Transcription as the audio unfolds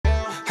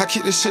I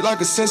kick this shit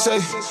like a sensei.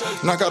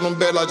 Knock out them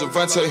bad like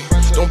Javante.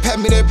 Don't pat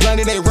me that blunt,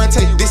 it ain't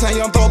rente. This ain't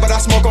young throw, but I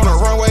smoke on the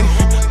runway.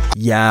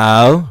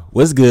 Yo,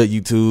 what's good,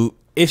 YouTube?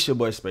 It's your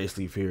boy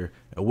SpaceLeaf here,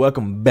 and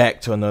welcome back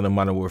to another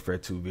Modern Warfare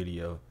 2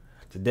 video.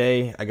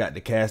 Today, I got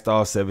the Cast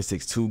Off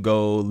 762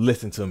 Gold.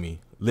 Listen to me.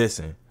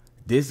 Listen.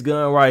 This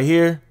gun right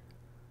here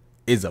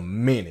is a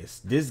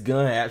menace. This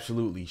gun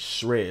absolutely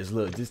shreds.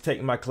 Look, just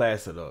take my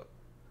class it up.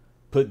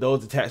 Put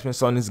those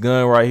attachments on this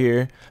gun right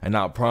here, and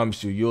I'll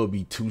promise you, you'll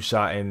be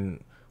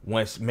two-shotting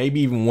once,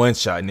 maybe even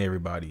one-shotting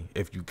everybody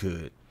if you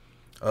could.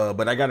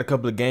 But I got a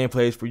couple of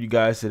gameplays for you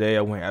guys today.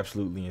 I went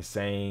absolutely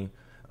insane.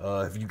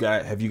 If you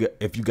guys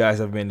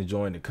have been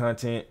enjoying the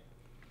content,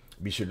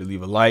 be sure to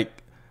leave a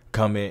like,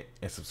 comment,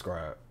 and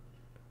subscribe.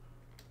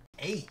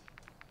 Hey.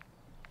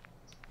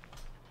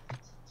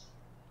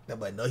 That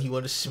might know he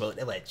want to smoke.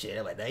 That might chill.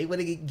 That might know he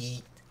want to get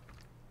geeked.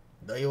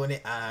 Know you want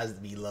the eyes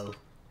to be low.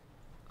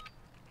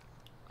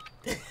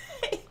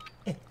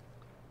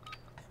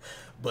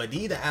 But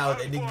these the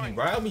hours that niggas be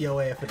riding me your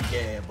ass for the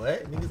game,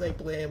 but niggas ain't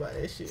playing about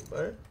that shit,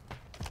 bud.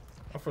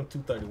 I'm from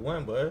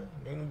 231, bud.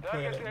 Niggas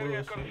playing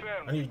that bullshit.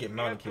 I need to get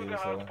mounted kills,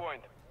 so.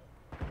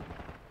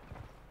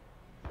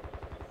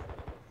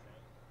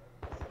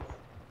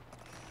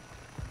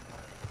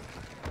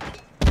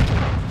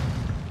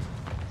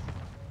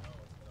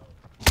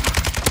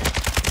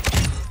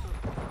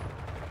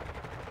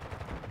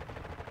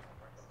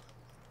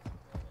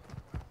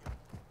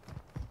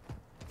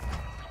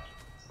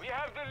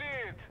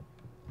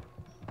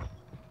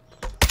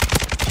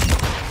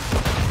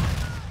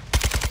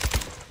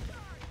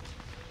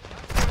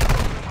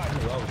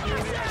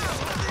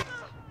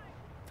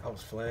 I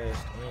was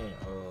flashed in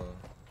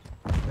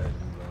that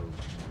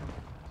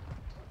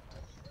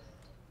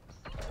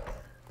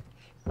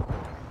reload.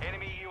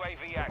 Enemy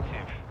UAV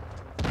active.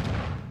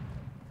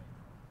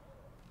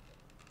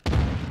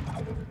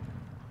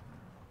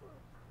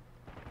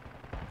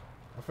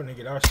 I'm finna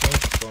get our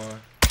strength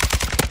spawn.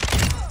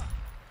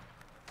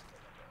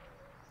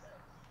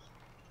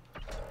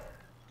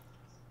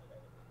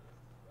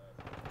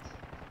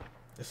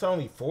 It's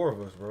only 4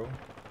 of us, bro.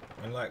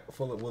 And like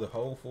with a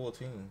whole full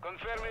team.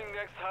 Confirming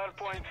next hard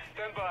point.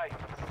 Stand by.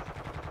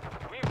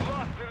 We've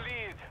lost the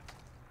lead.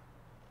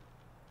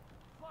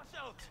 Watch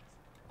out!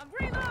 I'm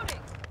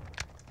reloading.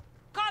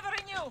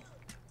 Covering you.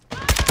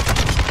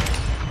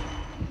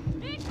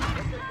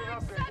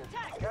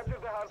 Capture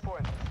the hard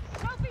point.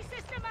 Trophy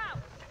system out.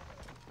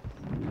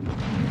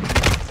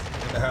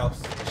 The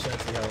house, the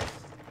shanty house.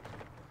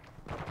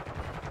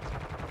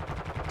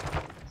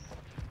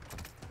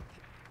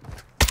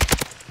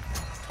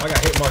 I got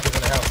hit markers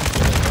in the house.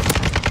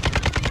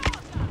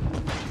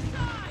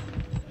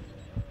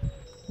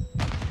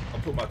 I'll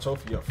put my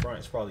trophy up front.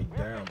 It's probably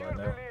down by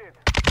now.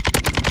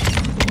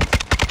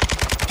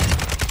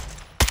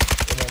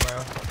 Come on,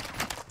 man.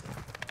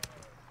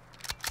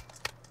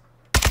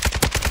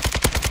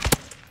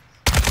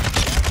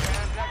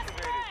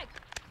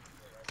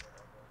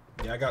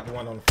 Yeah, I got the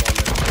one on the far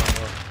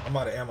left. I'm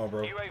out of ammo,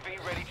 bro.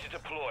 UAV ready to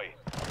deploy.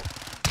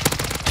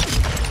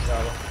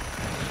 Got him.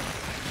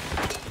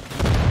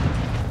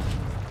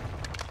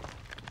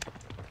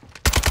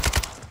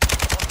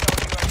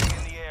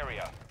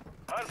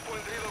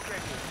 Hardpoint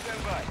relocated.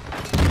 Stand by.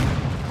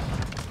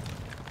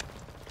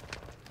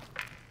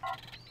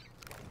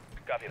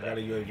 Copy that. I got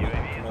a UAV.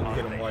 I'm gonna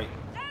hit him white.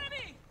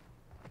 Enemy.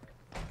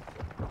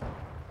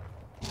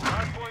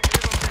 Hardpoint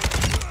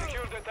relocated.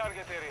 Secure the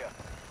target area.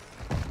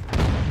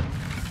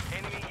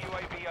 Enemy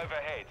UAV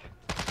overhead.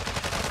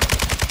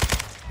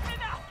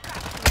 Helo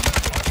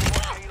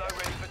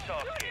ready for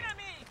tasking.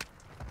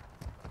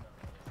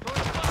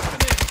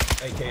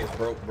 AK is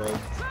broke, bro.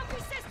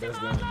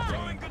 Best gun in the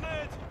game.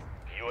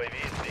 UAV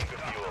is being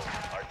fuel.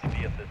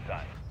 RTB at this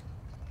time.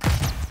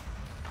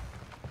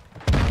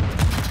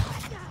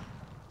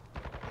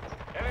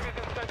 Enemies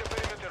inside the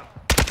perimeter.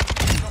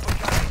 Double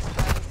charge.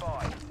 Stand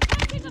by.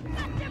 Taking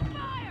effective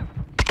fire.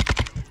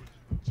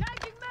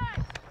 Changing mag.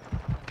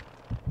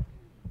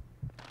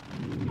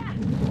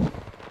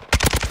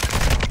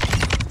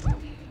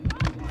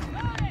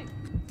 Loading.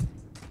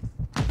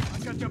 I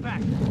got your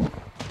back.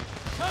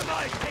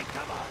 Somebody take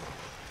cover.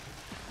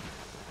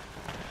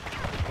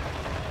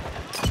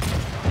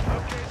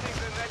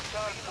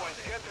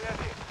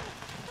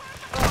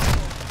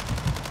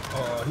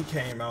 Oh, he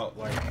came out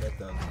like at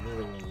the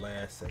literal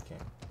last second.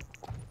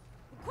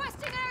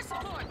 Requesting air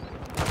support.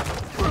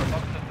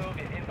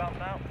 Inbound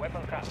now.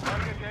 Weapon cut.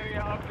 Target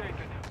area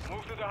updated.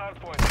 Move to the hard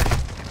point.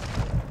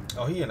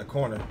 Oh, he in the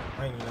corner.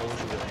 I ain't even know what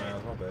he was,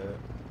 man. My bad.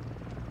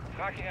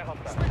 Tracking a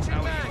hostile. Our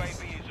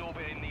UAV is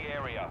orbiting the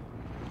area.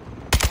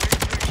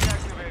 Wing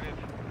activated.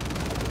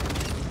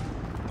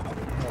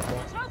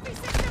 Trophy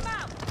system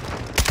out.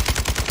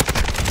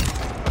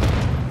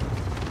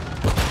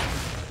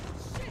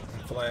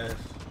 Flash.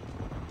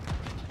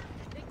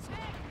 They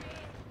tagged me.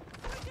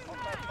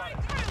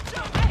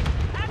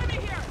 Enemy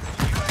here.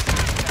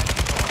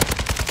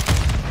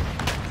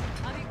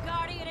 I'm your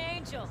guardian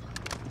angel.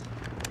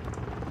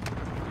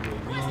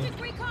 Requesting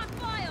recon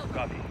file.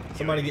 Copy.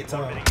 Somebody get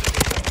time.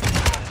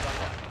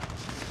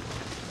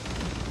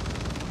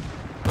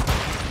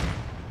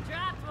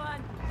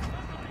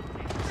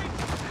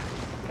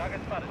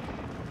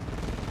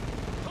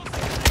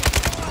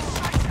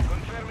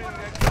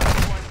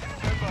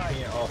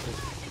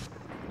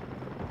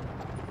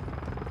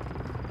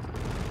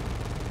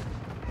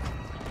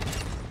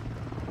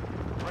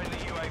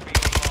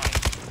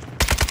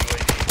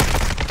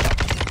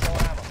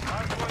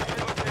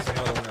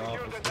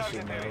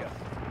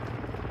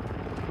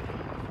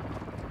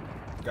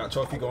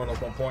 Got trophy going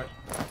up on point.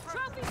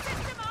 Trophy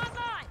system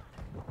online.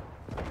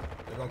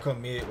 They're gonna come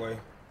midway.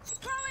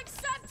 Throwing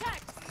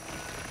Suntex.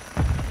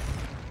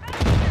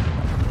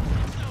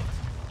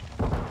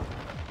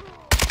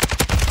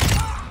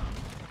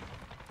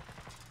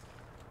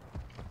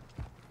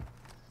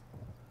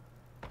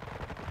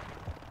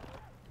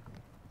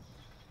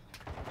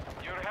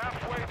 You're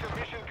halfway to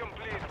mission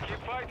complete.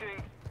 Keep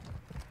fighting.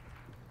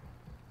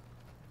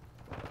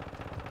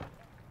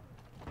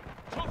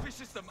 Trophy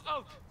system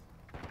out!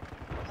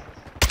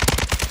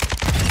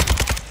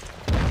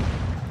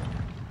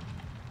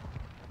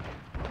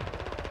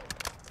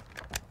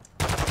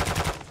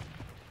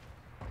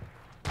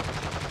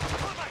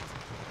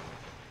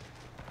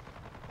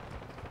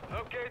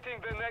 Locating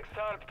the next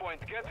hard point.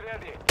 Get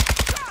ready.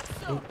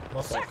 Oop,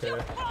 must Check your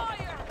okay.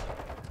 fire.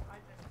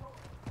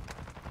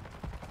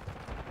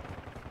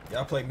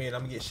 Y'all play mid.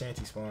 I'm gonna get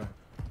shanty spawn.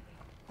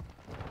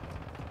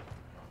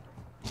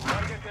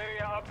 Target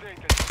area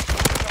updated.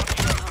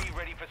 UAV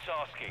ready for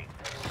Sarsky.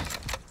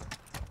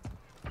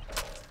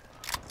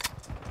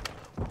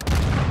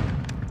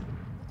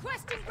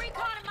 Requesting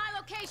recon in my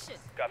location.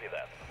 Copy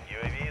that.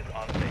 UAV is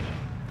on station.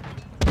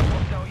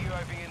 Hostile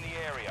UAV in the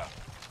area.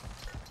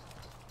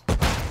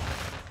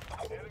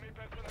 Enemy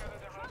personnel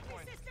at the hard Trophy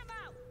point. system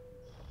out.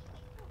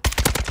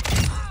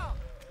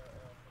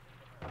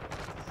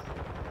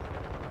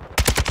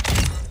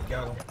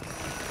 Got him.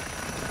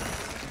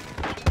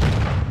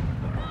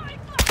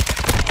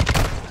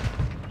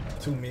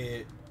 Two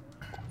mid.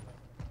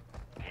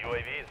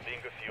 UAV is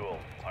being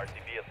refueled.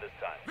 RTB at this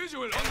time.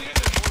 Visual on the enemy!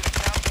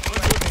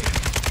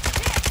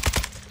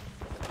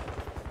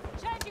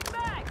 Changing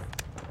bags.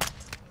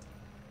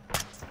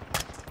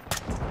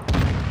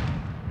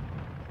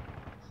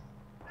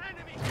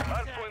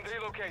 Hardpoint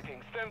relocating.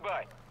 Stand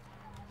by.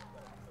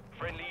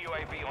 Friendly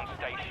UAV on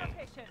station.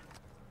 Location.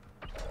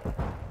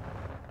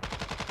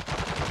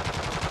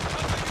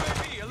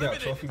 UAV You got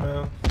eliminated! trophy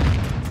man.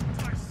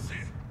 I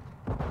see.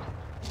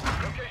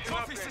 Location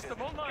Trophy updated.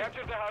 system online.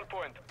 Capture the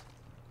hardpoint.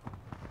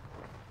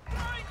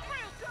 Throwing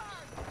real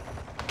gun.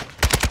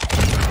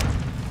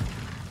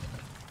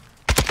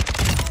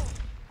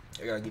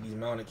 I gotta get these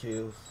mounted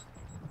kills.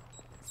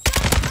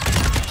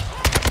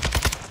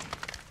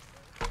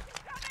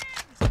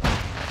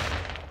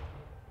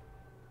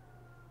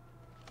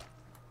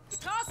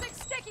 Tossing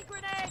sticky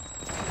grenade.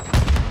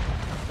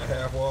 The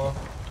half wall.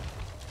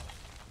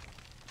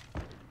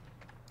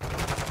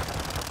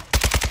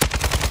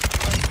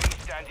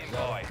 UAV standing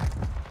by.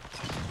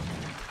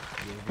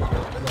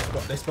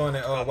 They spawn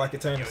at white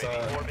container UAV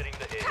side. orbiting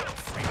the AO.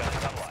 Recon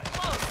is online.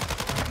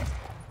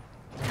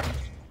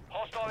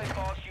 Hostile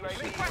advanced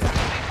UAV.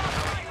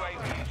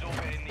 UAV is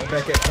orbiting the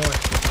Back at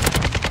point.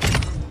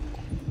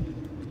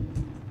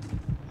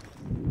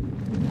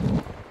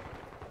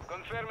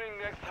 Confirming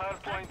next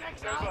hardpoint.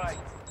 Stand by.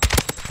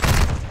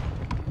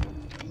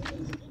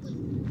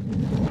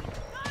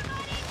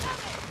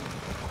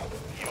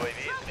 UAV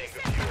is being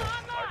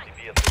refueled. RTB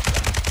at this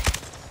time.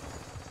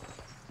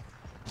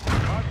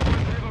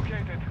 Hardpoint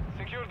relocated.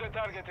 Secure the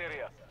target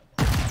area.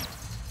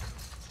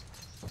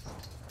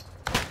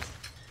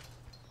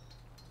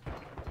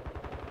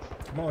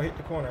 Come on, hit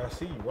the corner. I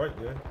see you right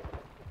there.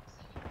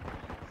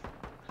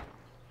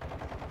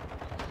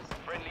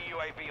 Friendly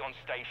UAV on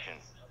station.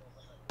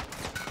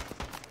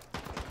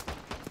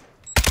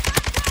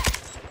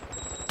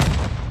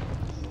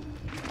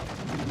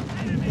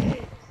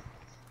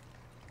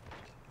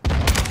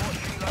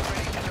 Hostile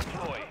ready to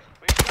deploy.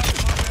 We've got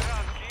one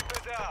around. Keep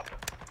it up.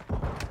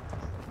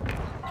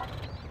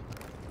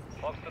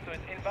 Fox 2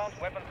 is inbound.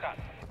 Weapon cut.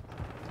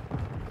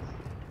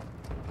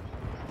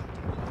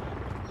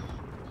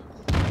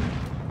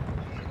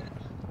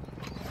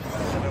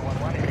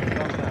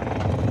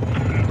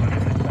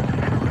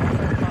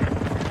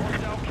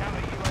 Hostile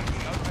counter UAV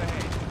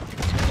overhead.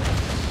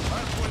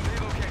 Hardpoint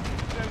relocated.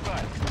 Stand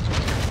by.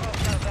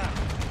 Hostile down.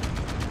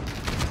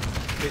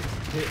 Hit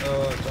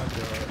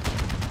junkyard.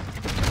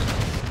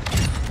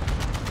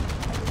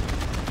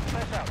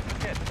 Flash out.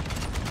 Hit.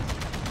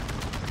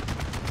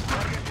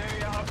 Target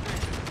area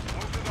updated.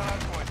 Move to the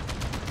hardpoint.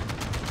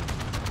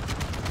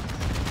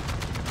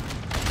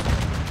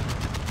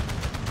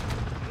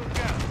 Good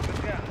gun. Good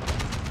gun.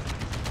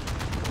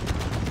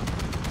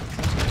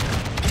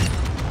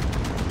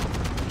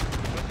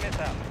 Good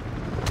mishap.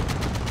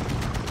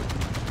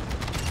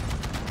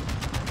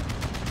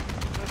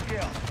 Good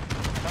kill.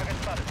 Target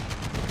spotted.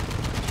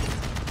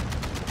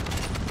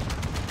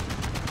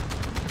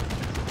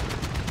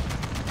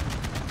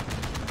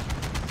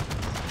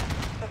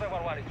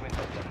 One is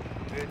Winchester.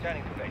 We're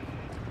returning to base.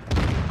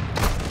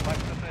 Mike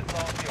 2 is now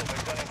on field. We're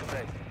returning to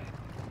base.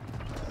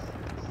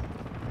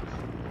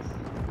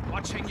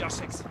 Watching your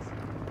six.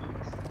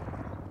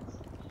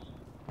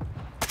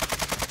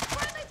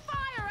 Friendly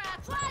fire at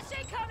flash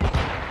incoming.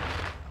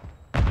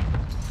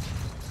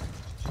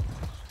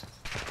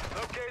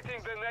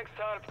 Locating the next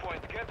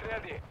hardpoint. Get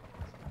ready.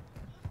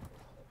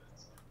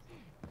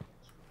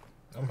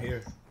 I'm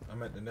here.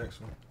 I'm at the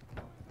next one.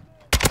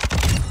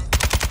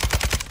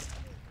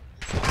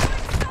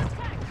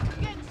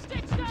 Getting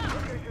stitched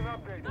up. Location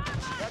updated.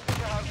 That is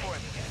the hard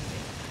point.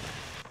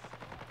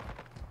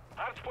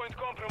 Hard point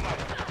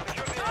compromised.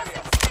 Secure the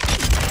area.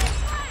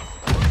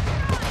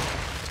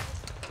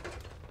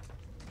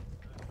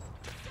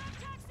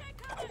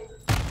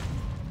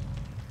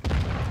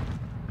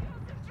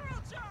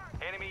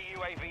 Enemy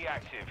UAV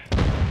active.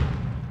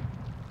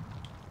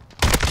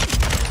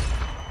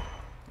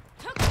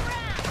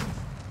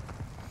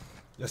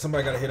 Yeah,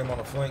 somebody gotta hit him on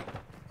the flank.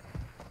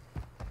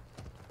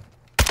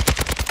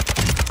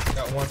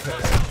 Got one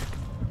pass.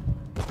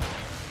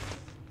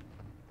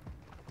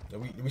 Yeah,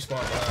 we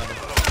spawned behind him.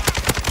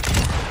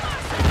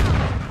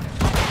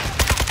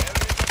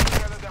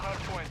 The hard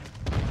point.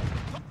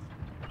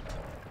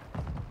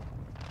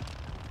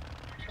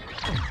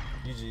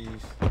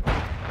 GG's.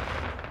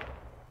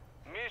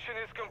 Mission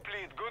is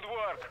complete. Good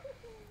work.